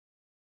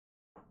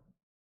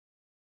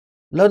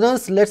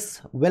Learners,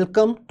 let's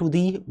welcome to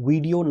the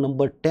video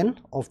number 10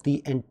 of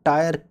the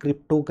entire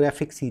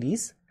cryptographic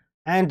series,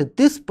 and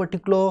this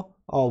particular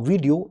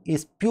video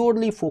is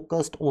purely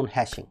focused on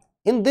hashing.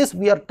 In this,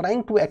 we are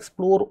trying to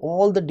explore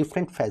all the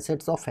different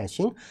facets of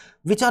hashing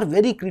which are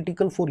very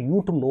critical for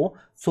you to know.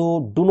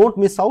 So do not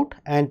miss out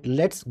and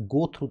let's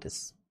go through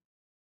this.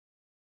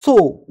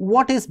 So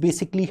what is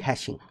basically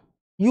hashing?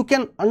 You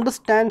can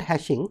understand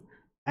hashing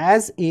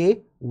as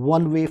a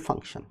one-way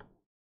function,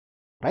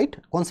 right?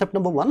 Concept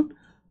number one,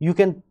 you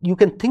can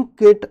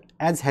think it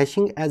as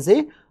hashing as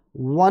a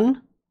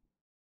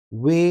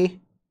one-way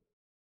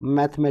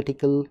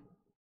mathematical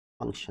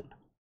function.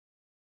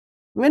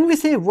 When we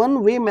say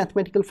one-way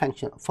mathematical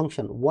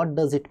function, what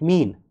does it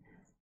mean?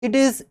 It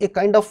is a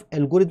kind of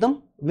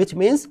algorithm, which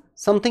means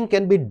something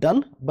can be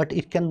done but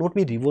it cannot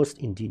be reverse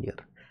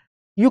engineered.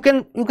 You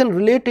can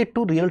relate it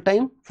to real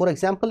time. For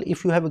example,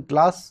 if you have a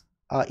glass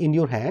in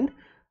your hand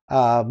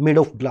made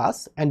of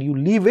glass and you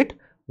leave it,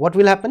 what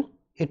will happen?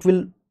 It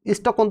will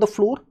stuck on the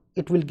floor,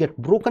 it will get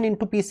broken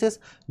into pieces,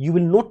 you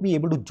will not be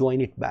able to join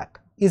it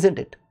back, isn't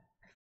it?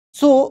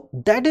 So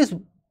that is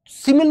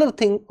similar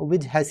thing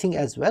with hashing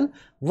as well.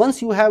 Once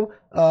you have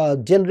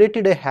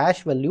generated a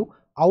hash value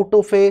out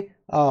of a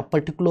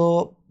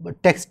particular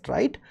text,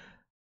 right,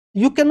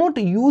 you cannot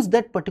use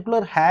that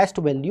particular hashed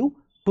value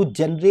to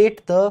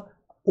generate the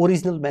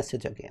original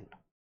message again.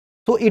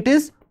 So it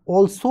is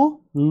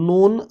also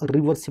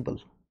non-reversible,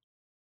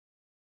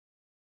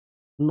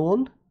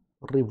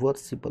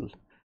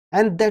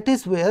 and that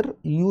is where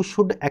you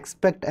should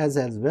expect as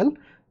well.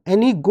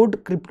 Any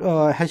good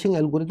hashing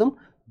algorithm,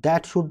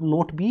 that should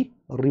not be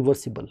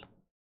reversible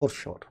for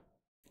sure.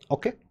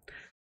 Okay.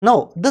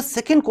 Now the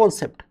second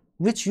concept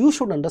which you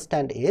should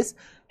understand is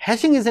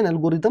hashing is an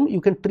algorithm.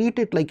 You can treat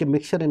it like a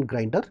mixture and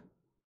grinder,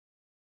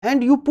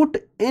 and you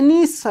put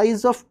any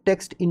size of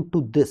text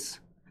into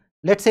this.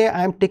 Let's say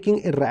I am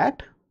taking a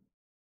rat,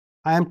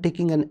 I am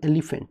taking an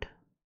elephant.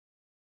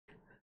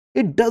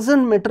 It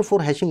doesn't matter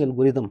for hashing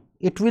algorithm.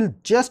 It will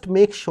just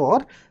make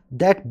sure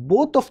that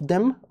both of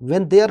them,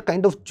 when they are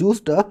kind of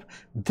juiced up,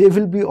 they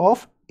will be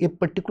of a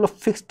particular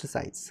fixed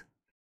size.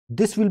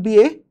 This will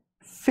be a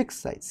fixed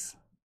size.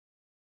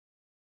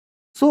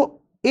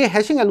 So a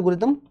hashing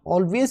algorithm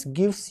always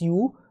gives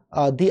you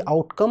the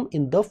outcome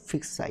in the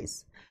fixed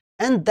size,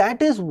 and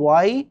that is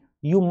why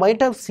you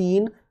might have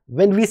seen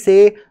when we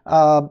say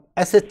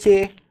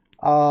SHA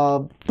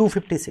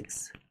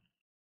 256.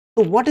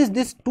 So what is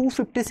this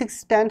 256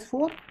 stands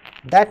for?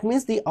 That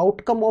means the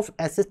outcome of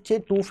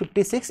SHA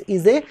 256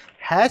 is a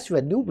hash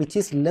value which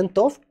is length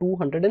of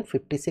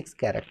 256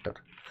 character.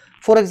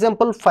 For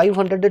example,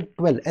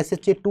 512,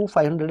 SHA 2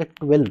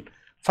 512.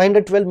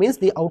 512 means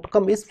the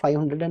outcome is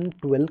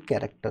 512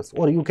 characters,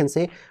 or you can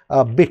say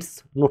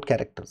bits, not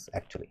characters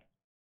actually,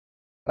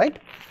 right?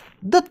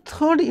 The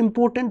third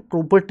important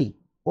property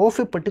of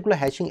a particular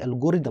hashing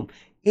algorithm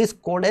is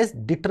called as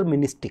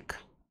deterministic.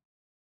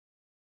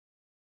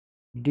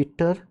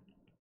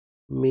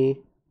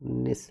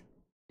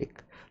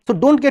 So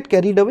don't get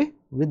carried away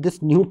with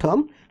this new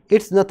term.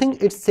 It's nothing,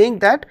 it's saying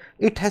that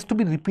it has to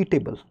be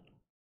repeatable.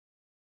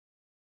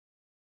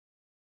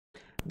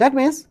 That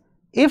means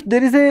if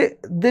there is a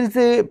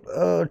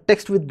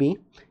text with me,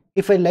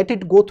 if I let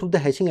it go through the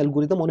hashing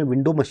algorithm on a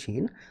window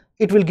machine,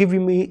 it will give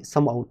me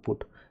some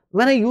output.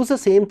 When I use the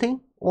same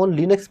thing on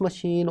Linux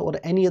machine or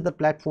any other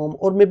platform,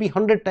 or maybe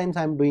 100 times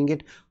I am doing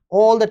it,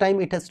 all the time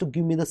it has to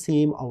give me the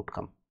same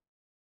outcome.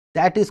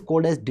 That is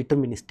called as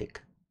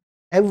deterministic.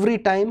 Every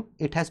time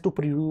it has to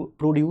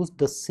produce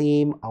the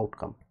same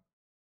outcome.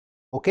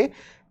 Okay,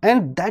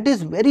 and that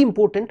is very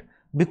important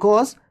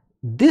because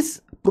this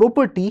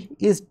property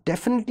is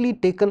definitely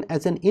taken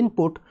as an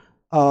input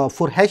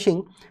for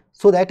hashing,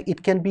 so that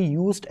it can be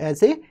used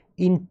as a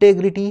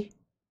integrity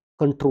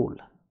control.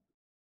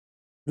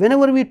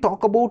 Whenever we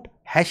talk about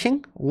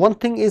hashing, one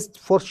thing is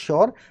for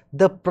sure,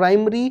 the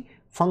primary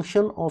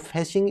function of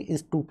hashing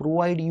is to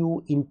provide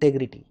you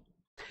integrity.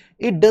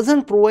 It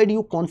doesn't provide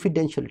you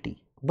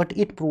confidentiality, but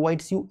it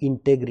provides you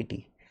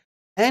integrity.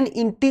 And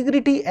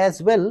integrity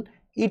as well,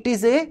 it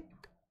is a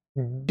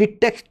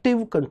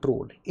detective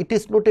control, it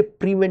is not a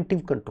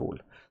preventive control.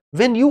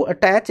 When you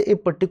attach a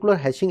particular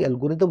hashing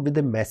algorithm with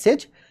a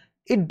message,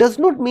 it does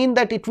not mean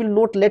that it will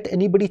not let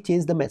anybody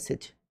change the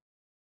message.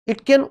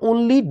 It can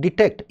only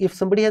detect if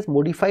somebody has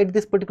modified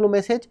this particular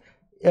message,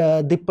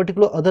 the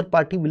particular other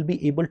party will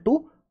be able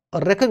to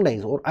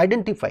recognize or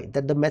identify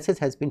that the message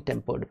has been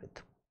tampered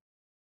with.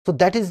 So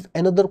that is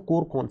another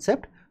core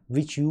concept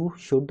which you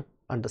should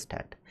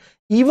understand.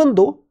 Even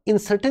though in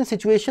certain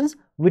situations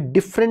with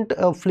different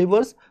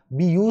flavors,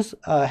 we use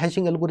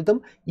hashing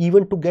algorithm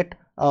even to get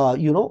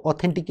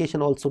authentication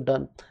also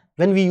done.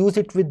 When we use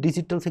it with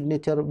digital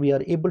signature, we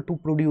are able to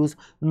produce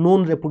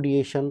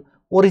non-repudiation,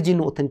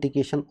 origin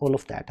authentication, all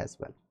of that as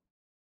well.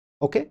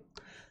 Okay.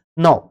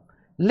 Now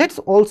let's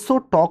also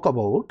talk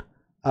about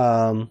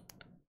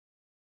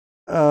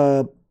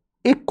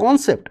a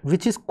concept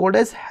which is called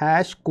as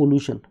hash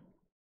collusion.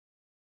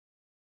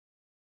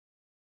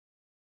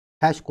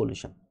 Hash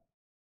collusion.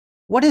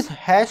 What is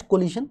hash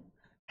collusion?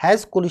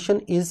 Hash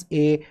collision is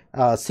a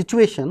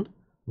situation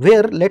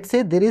where, let's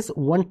say, there is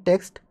one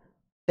text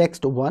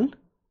 1,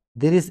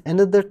 there is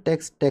another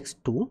text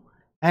 2,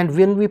 and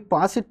when we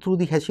pass it through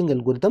the hashing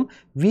algorithm,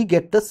 we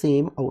get the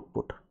same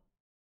output.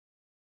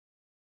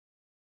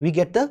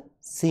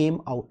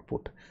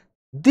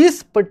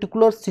 This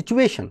particular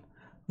situation,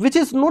 which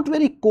is not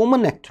very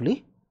common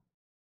actually,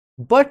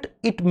 but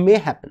it may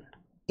happen.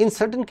 In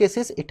certain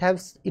cases, it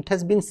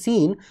has been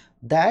seen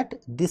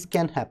that this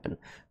can happen.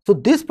 So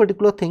this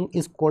particular thing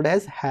is called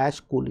as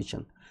hash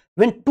collision.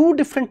 When two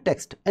different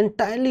texts,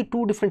 entirely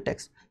two different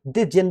texts,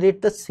 they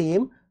generate the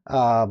same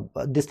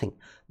this thing.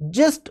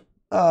 Just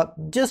try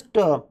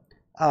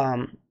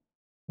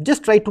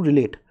to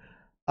relate.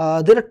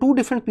 There are two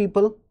different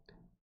people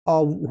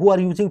who are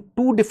using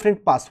two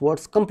different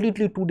passwords,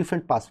 completely two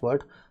different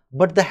passwords,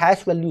 but the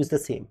hash value is the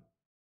same.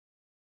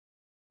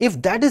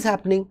 If that is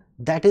happening,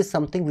 that is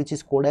something which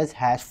is called as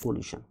hash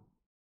collision.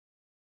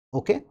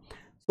 Okay,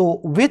 so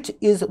which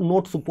is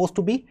not supposed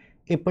to be.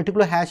 A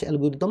particular hash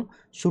algorithm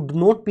should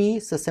not be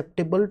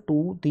susceptible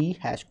to the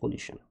hash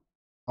collision.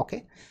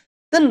 Okay,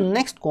 the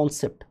next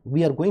concept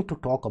we are going to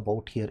talk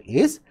about here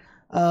is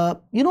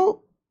when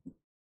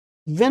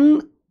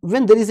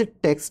there is a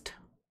text,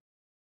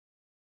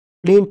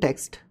 plain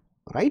text,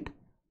 right,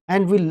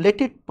 and we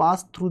let it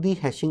pass through the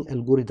hashing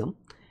algorithm,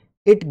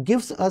 it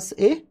gives us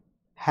a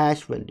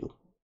hash value,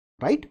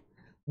 right?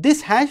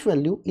 This hash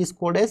value is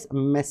called as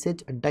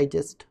message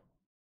digest.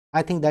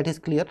 I think that is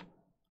clear.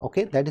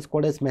 Okay, that is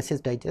called as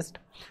message digest.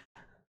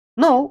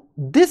 Now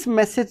this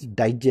message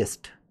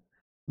digest,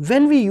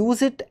 when we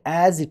use it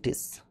as it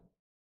is,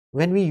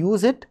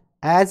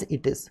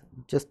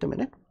 just a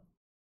minute,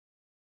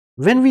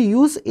 when we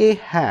use a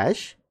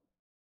hash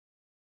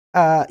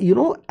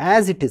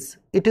as it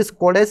is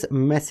called as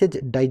message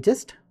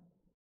digest.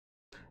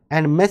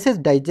 And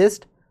message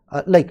digest,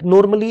 like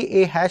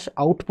normally a hash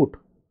output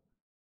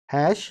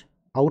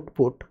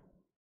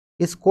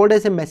is called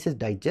as a message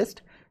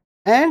digest,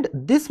 and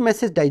this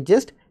message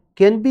digest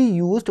can be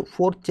used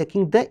for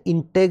checking the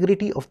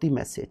integrity of the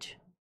message.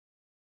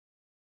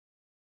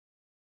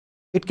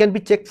 It can be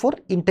checked for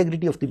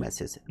integrity of the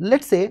message.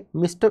 Let's say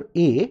Mr.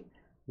 A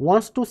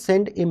wants to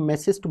send a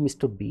message to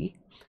Mr. B,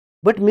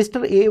 but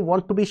Mr. A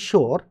wants to be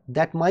sure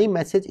that my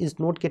message is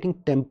not getting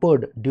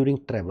tampered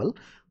during travel.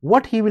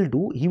 What he will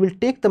do, he will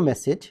take the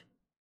message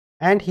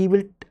and he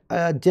will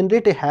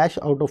generate a hash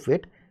out of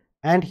it,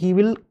 and he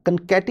will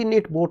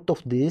concatenate both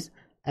of these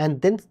and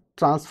then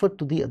transfer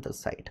to the other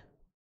side.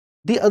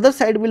 The other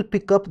side will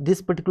pick up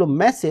this particular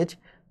message.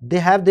 They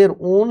have their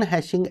own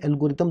hashing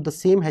algorithm, the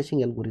same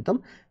hashing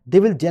algorithm. They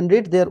will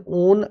generate their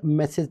own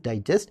message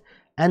digest,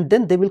 and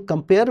then they will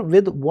compare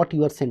with what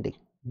you are sending.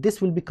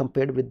 This will be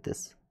compared with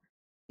this.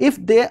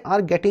 If they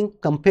are getting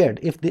compared,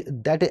 if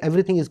that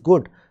everything is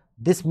good,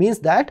 this means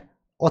that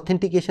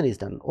authentication is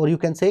done, or you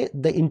can say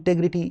the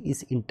integrity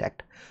is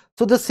intact.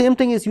 So the same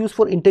thing is used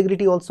for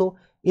integrity also.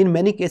 In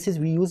many cases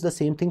we use the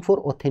same thing for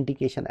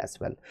authentication as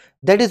well.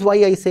 That is why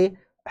I say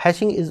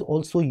hashing is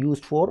also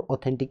used for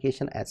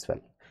authentication as well,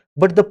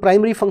 but the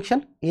primary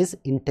function is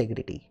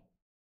integrity,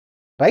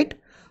 right?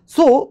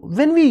 So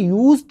when we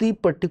use the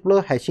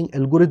particular hashing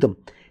algorithm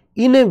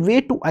in a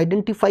way to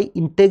identify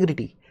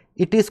integrity,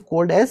 it is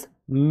called as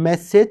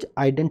Message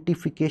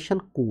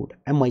Identification Code,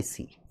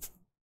 MIC,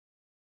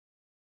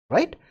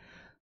 right?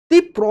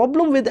 The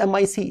problem with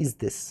MIC is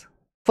this.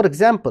 For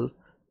example,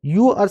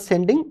 you are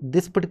sending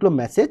this particular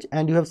message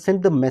and you have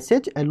sent the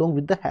message along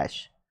with the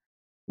hash.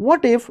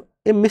 What if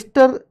a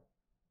Mr.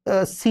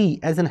 C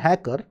as an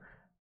hacker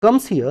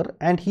comes here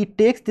and he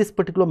takes this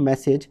particular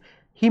message,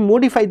 he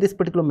modifies this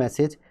particular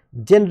message,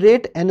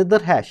 generate another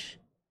hash,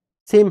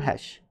 same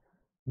hash,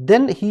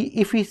 then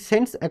if he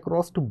sends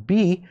across to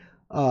B,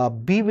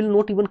 B will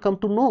not even come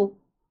to know,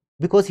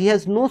 because he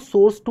has no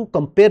source to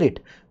compare it.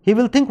 He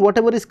will think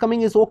whatever is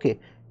coming is okay.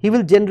 He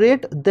will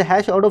generate the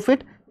hash out of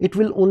it. It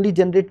will only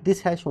generate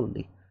this hash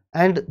only,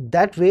 and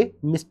that way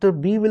Mr.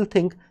 B will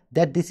think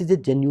that this is a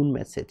genuine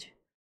message.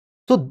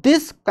 So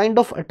this kind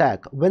of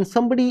attack, when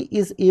somebody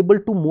is able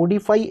to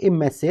modify a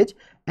message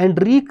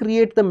and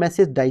recreate the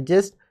message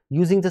digest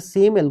using the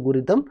same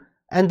algorithm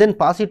and then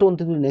pass it on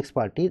to the next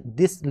party,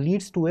 this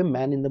leads to a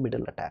man in the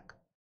middle attack,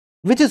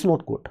 which is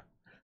not good.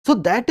 So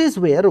that is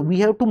where we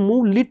have to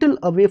move little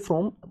away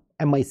from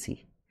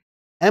MIC.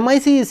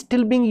 MIC is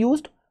still being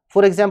used.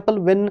 For example,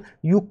 when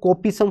you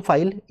copy some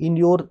file in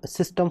your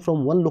system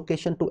from one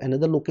location to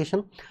another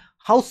location,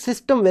 how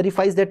system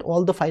verifies that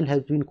all the file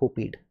has been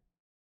copied?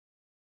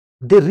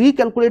 They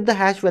recalculate the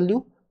hash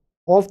value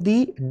of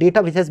the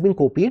data which has been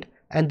copied,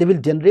 and they will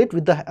generate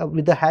with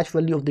the hash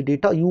value of the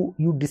data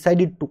you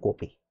decided to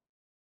copy.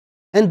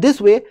 And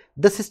this way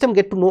the system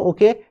get to know,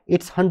 okay,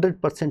 it's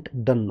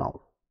 100% done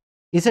now,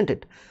 isn't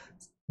it?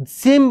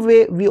 Same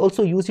way we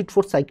also use it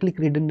for cyclic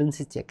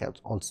redundancy checkouts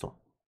also.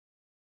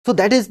 So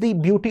that is the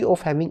beauty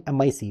of having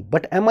MIC.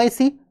 But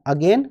MIC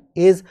again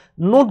is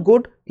not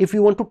good if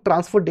you want to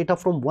transfer data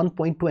from one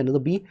point to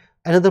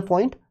another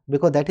point,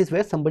 because that is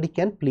where somebody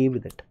can play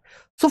with it.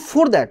 So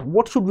for that,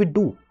 what should we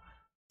do?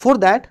 For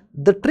that,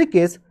 the trick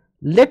is,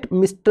 let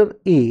Mr.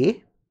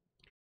 A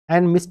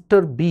and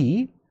Mr.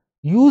 B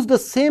use the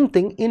same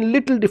thing in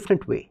little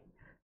different way.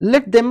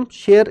 Let them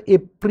share a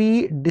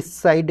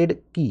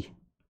pre-decided key.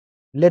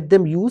 Let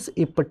them use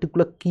a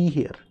particular key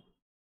here.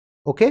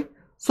 Okay.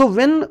 So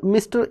when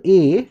Mr.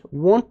 A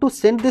want to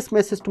send this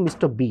message to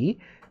Mr. B,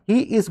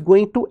 he is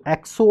going to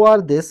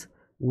XOR this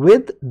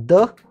with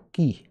the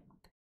key.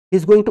 He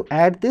is going to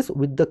add this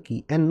with the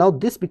key, and now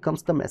this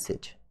becomes the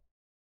message.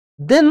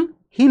 Then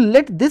he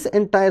let this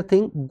entire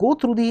thing go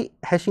through the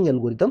hashing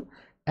algorithm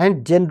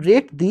and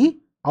generate the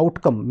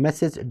outcome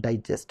message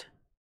digest.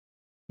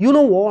 You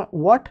know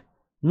what?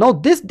 Now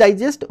this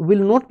digest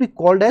will not be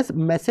called as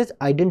message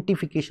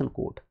identification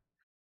code.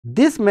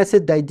 This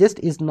message digest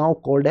is now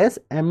called as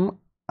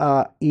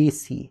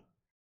MAC,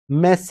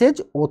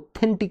 Message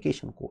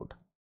Authentication Code.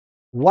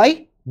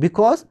 Why?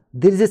 Because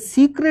there is a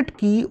secret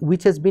key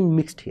which has been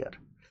mixed here.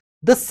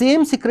 The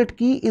same secret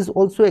key is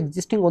also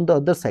existing on the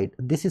other side.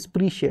 This is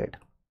pre-shared.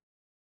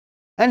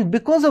 And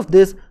because of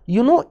this,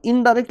 you know,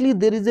 indirectly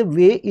there is a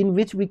way in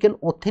which we can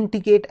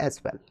authenticate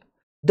as well.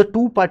 The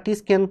two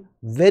parties can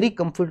very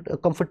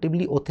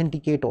comfortably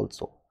authenticate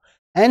also.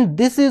 And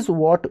this is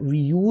what we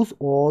use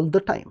all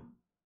the time.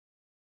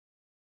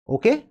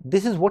 Okay,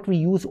 this is what we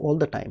use all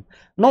the time.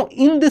 Now,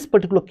 in this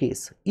particular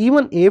case,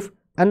 even if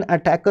an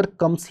attacker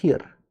comes here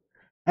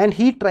and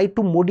he tried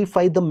to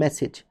modify the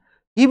message,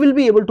 he will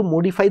be able to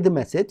modify the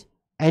message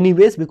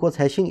anyways, because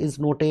hashing is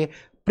not a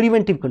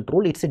preventive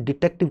control, it's a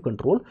detective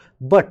control.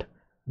 But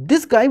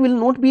this guy will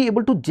not be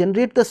able to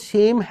generate the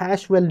same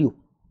hash value.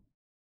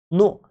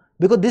 No,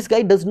 because this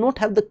guy does not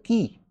have the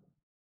key.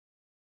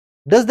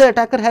 Does the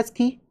attacker has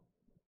key?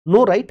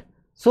 No, right?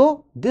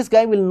 So this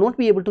guy will not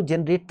be able to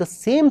generate the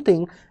same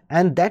thing,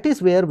 and that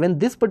is where when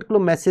this particular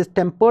message,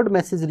 tempered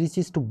message,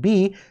 reaches to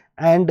B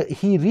and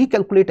he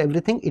recalculate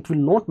everything, it will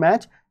not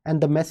match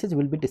and the message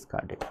will be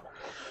discarded.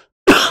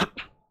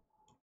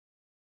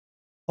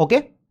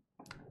 Okay,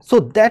 so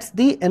that's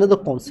the another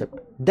concept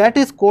that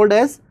is called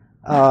as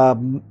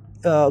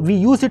we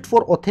use it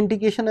for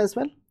authentication as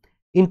well,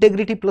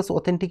 integrity plus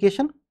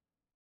authentication.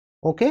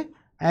 Okay,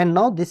 and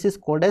now this is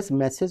called as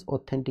message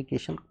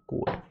authentication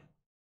code.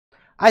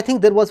 I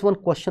think there was one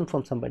question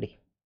from somebody.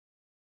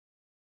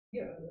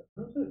 Yeah,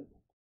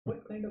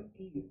 what kind of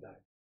key is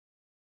that?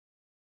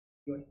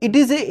 It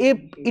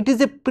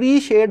is a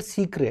pre-shared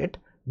secret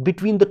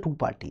between the two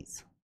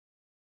parties.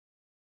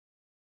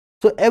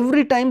 So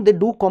every time they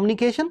do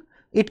communication,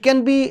 it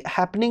can be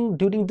happening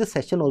during this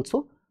session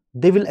also.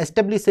 They will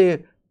establish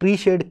a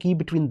pre-shared key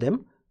between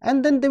them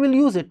and then they will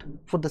use it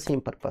for the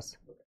same purpose.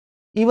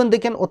 Even they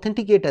can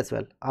authenticate as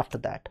well after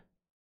that.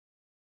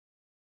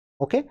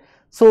 Okay,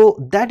 so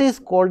that is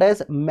called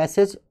as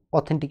message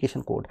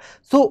authentication code.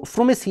 So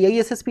from a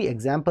CISSP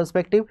exam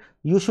perspective,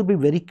 you should be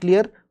very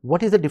clear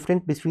what is the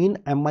difference between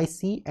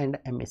MIC and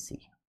MAC.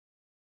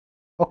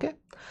 Okay,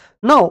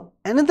 now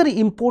another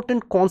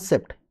important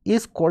concept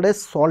is called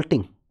as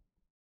salting.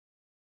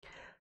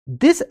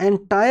 This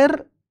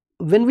entire,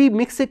 when we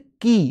mix a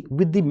key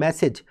with the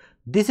message,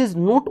 this is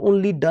not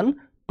only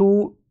done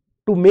to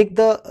make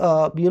the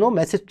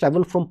message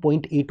travel from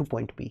point A to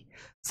point B.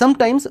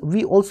 Sometimes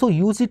we also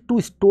use it to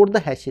store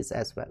the hashes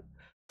as well.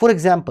 For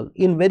example,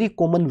 in very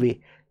common way,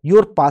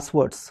 your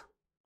passwords,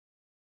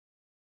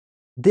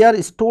 they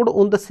are stored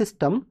on the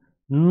system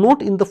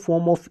not in the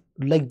form of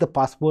like the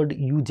password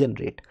you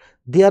generate.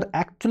 They are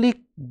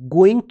actually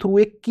going through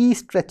a key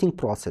stretching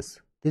process.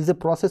 There is a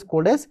process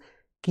called as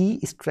key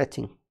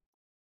stretching.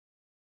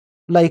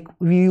 Like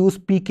we use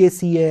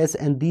PKCS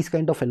and these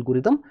kind of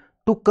algorithm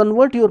to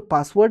convert your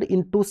password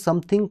into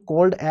something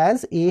called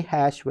as a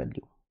hash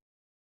value.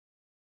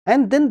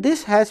 And then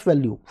this hash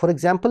value, for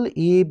example,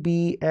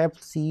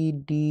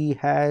 ABFCD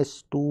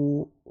hash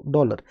 $2.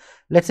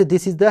 Let's say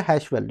this is the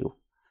hash value.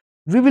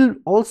 We will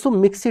also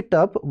mix it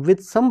up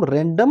with some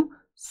random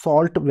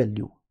salt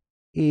value,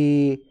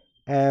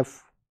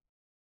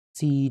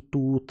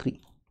 AFC23,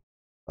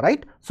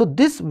 right? So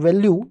this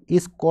value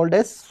is called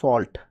as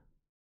salt,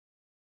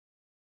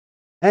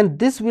 and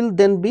this will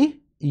then be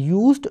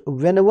used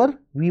whenever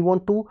we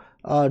want to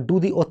do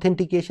the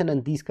authentication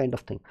and these kind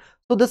of thing.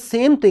 So the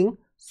same thing,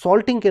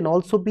 salting can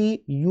also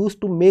be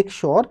used to make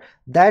sure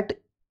that,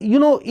 you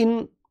know,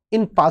 in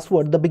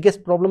password the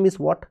biggest problem is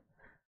what?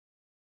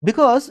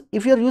 Because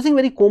if you are using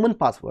very common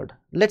password,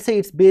 let's say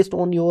it's based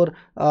on your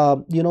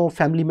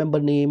family member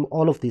name,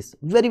 all of this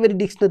very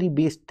dictionary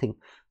based thing.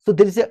 So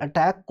there is an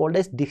attack called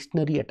as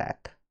dictionary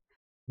attack.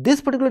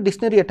 This particular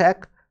dictionary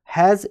attack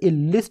has a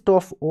list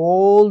of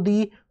all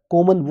the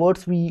common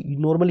words we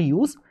normally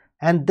use,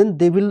 and then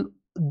they will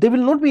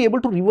not be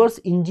able to reverse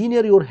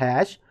engineer your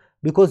hash,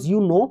 because you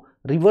know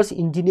reverse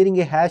engineering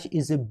a hash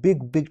is a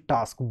big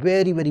task,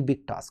 very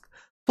big task.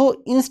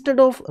 So instead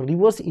of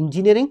reverse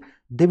engineering,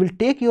 they will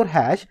take your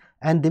hash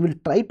and they will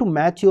try to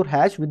match your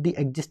hash with the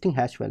existing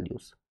hash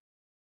values,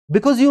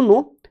 because you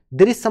know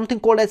there is something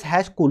called as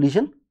hash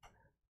collision,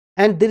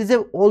 and there is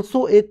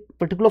also a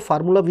particular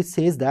formula which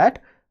says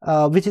that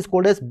which is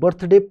called as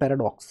birthday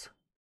paradox,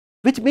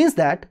 which means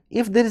that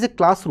if there is a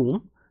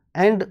classroom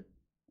and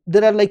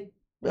there are like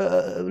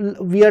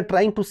we are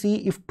trying to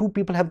see if two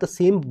people have the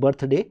same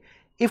birthday.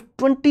 If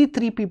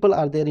 23 people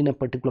are there in a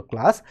particular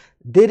class,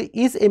 there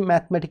is a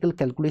mathematical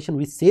calculation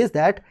which says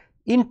that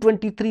in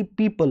 23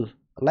 people,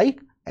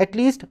 like at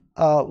least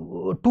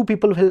 2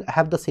 people will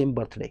have the same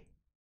birthday.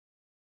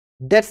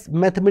 That's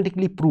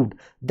mathematically proved.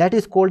 That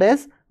is called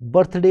as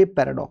birthday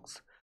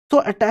paradox. So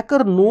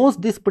attacker knows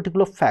this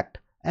particular fact,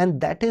 and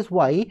that is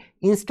why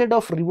instead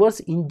of reverse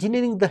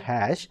engineering the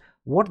hash,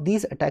 what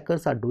these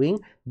attackers are doing,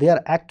 they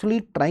are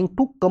actually trying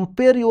to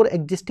compare your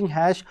existing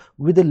hash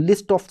with a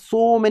list of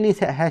so many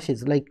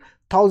hashes, like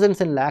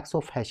thousands and lakhs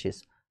of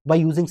hashes, by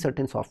using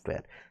certain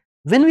software.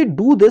 When we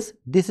do this,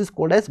 this is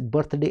called as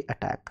birthday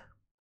attack.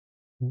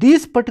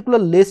 This particular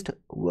list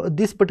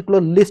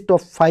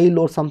of file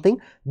or something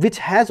which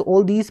has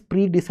all these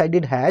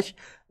pre-decided hash,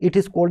 it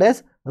is called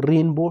as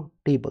rainbow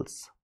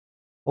tables.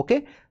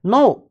 Okay.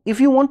 Now,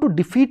 if you want to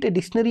defeat a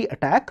dictionary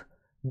attack,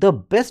 the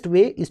best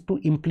way is to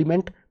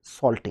implement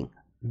salting,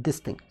 this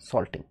thing,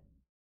 salting.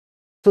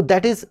 So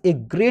that is a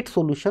great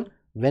solution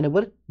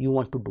whenever you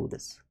want to do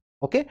this.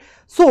 Okay.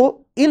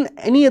 So in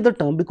any other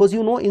term, because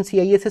you know in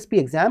CISSP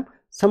exam,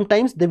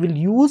 sometimes they will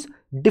use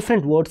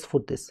different words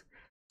for this.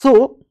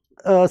 So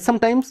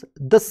sometimes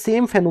the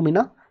same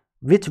phenomena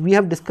which we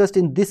have discussed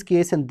in this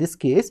case and this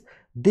case,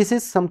 this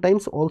is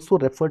sometimes also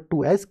referred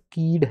to as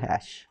keyed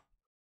hash.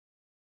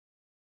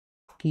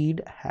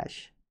 Keyed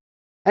hash.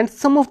 And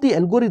some of the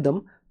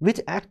algorithm which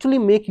actually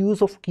make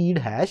use of keyed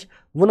hash,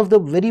 one of the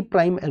very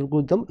prime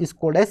algorithm is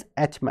called as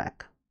HMAC,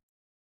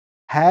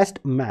 hashed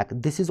MAC.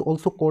 This is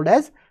also called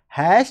as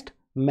hashed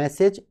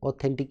message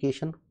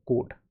authentication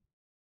code.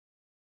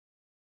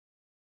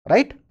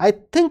 Right? I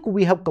think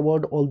we have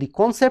covered all the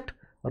concept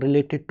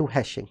related to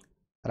hashing.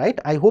 Right?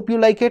 I hope you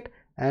like it,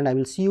 and I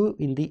will see you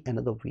in the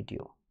another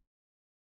video.